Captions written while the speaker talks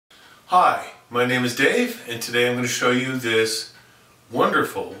Hi, my name is Dave, and today I'm going to show you this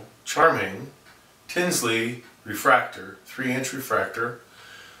wonderful, charming Tinsley refractor, 3-inch refractor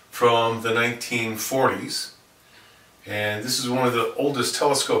from the 1940s. And this is one of the oldest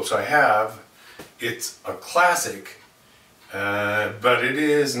telescopes I have. It's a classic, but it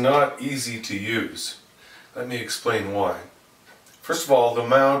is not easy to use. Let me explain why. First of all, the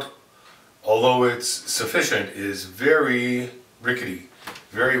mount, although it's sufficient, is very rickety,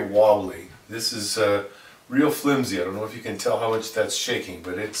 very wobbly. This is real flimsy. I don't know if you can tell how much that's shaking,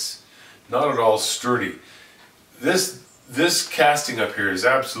 but it's not at all sturdy. This casting up here is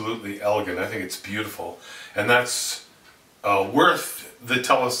absolutely elegant. I think it's beautiful, and that's worth the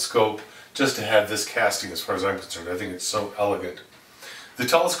telescope just to have this casting, as far as I'm concerned. I think it's so elegant. The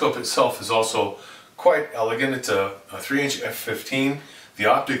telescope itself is also quite elegant. It's a 3-inch f/15. The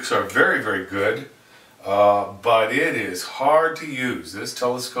optics are very, very good. But it is hard to use. This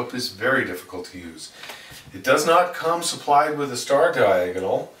telescope is very difficult to use. It does not come supplied with a star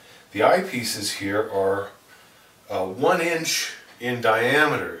diagonal. The eyepieces here are 1 inch in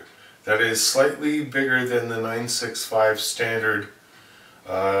diameter. That is slightly bigger than the 965 standard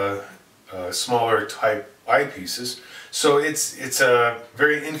smaller type eyepieces. So it's a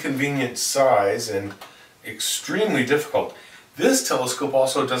very inconvenient size and extremely difficult. This telescope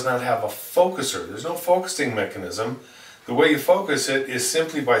also does not have a focuser. There's no focusing mechanism. The way you focus it is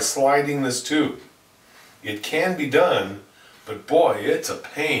simply by sliding this tube. It can be done, but boy, it's a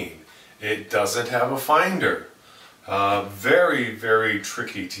pain. It doesn't have a finder. Very, very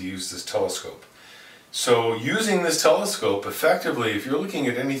tricky to use this telescope. So using this telescope effectively, if you're looking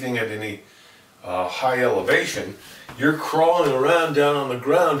at anything at any high elevation, you're crawling around down on the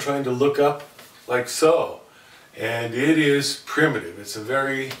ground trying to look up like so. And it is primitive. It's a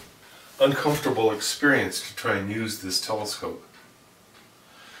very uncomfortable experience to try and use this telescope.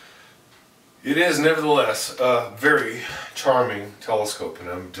 It is nevertheless a very charming telescope, and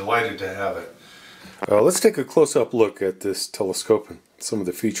I'm delighted to have it. Let's take a close-up look at this telescope and some of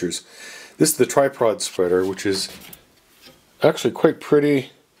the features. This is the tripod spreader, which is actually quite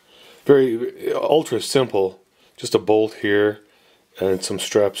pretty, very ultra simple. Just a bolt here and some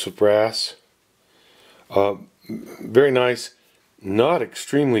straps of brass. Very nice, not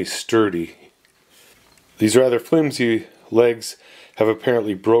extremely sturdy. These rather flimsy legs have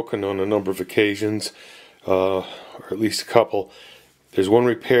apparently broken on a number of occasions, or at least a couple. There's one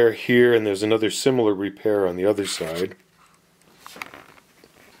repair here, and there's another similar repair on the other side.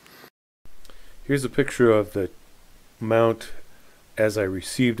 Here's a picture of the mount as I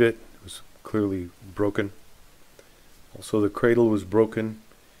received it. It was clearly broken. Also, the cradle was broken,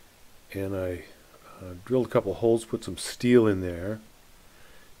 and I drilled a couple holes, put some steel in there,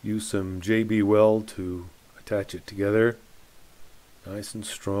 used some JB weld to attach it together, nice and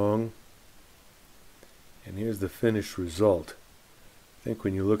strong. And here's the finished result. I think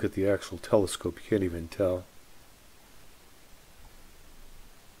when you look at the actual telescope, you can't even tell.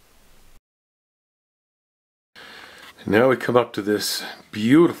 And now we come up to this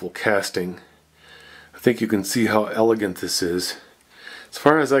beautiful casting. I think you can see how elegant this is. As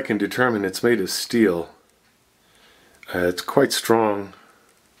far as I can determine, it's made of steel. It's quite strong,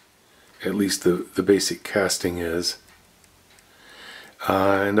 at least the basic casting is.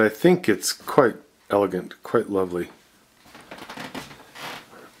 And I think it's quite elegant, quite lovely.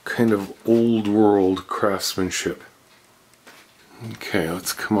 Kind of old world craftsmanship. Okay,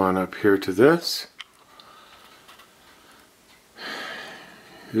 let's come on up here to this.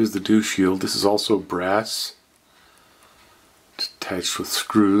 Here's the dew shield. This is also brass. Attached with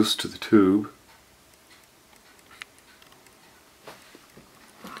screws to the tube.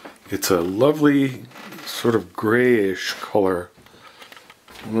 It's a lovely sort of grayish color.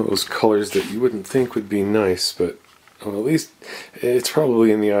 One of those colors that you wouldn't think would be nice, but well, at least it's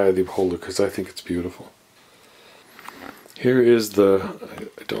probably in the eye of the beholder, because I think it's beautiful. Here is I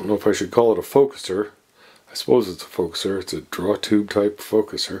don't know if I should call it a focuser. I suppose it's a focuser. It's a draw tube type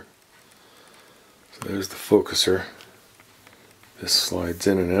focuser. So there's the focuser. This slides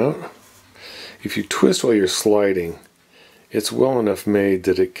in and out. If you twist while you're sliding, it's well enough made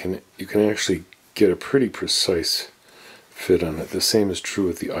that you can actually get a pretty precise fit on it. The same is true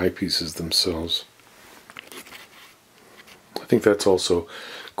with the eyepieces themselves. I think that's also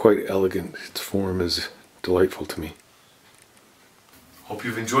quite elegant. Its form is delightful to me. Hope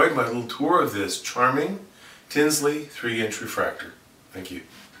you've enjoyed my little tour of this charming Tinsley 3-inch refractor. Thank you.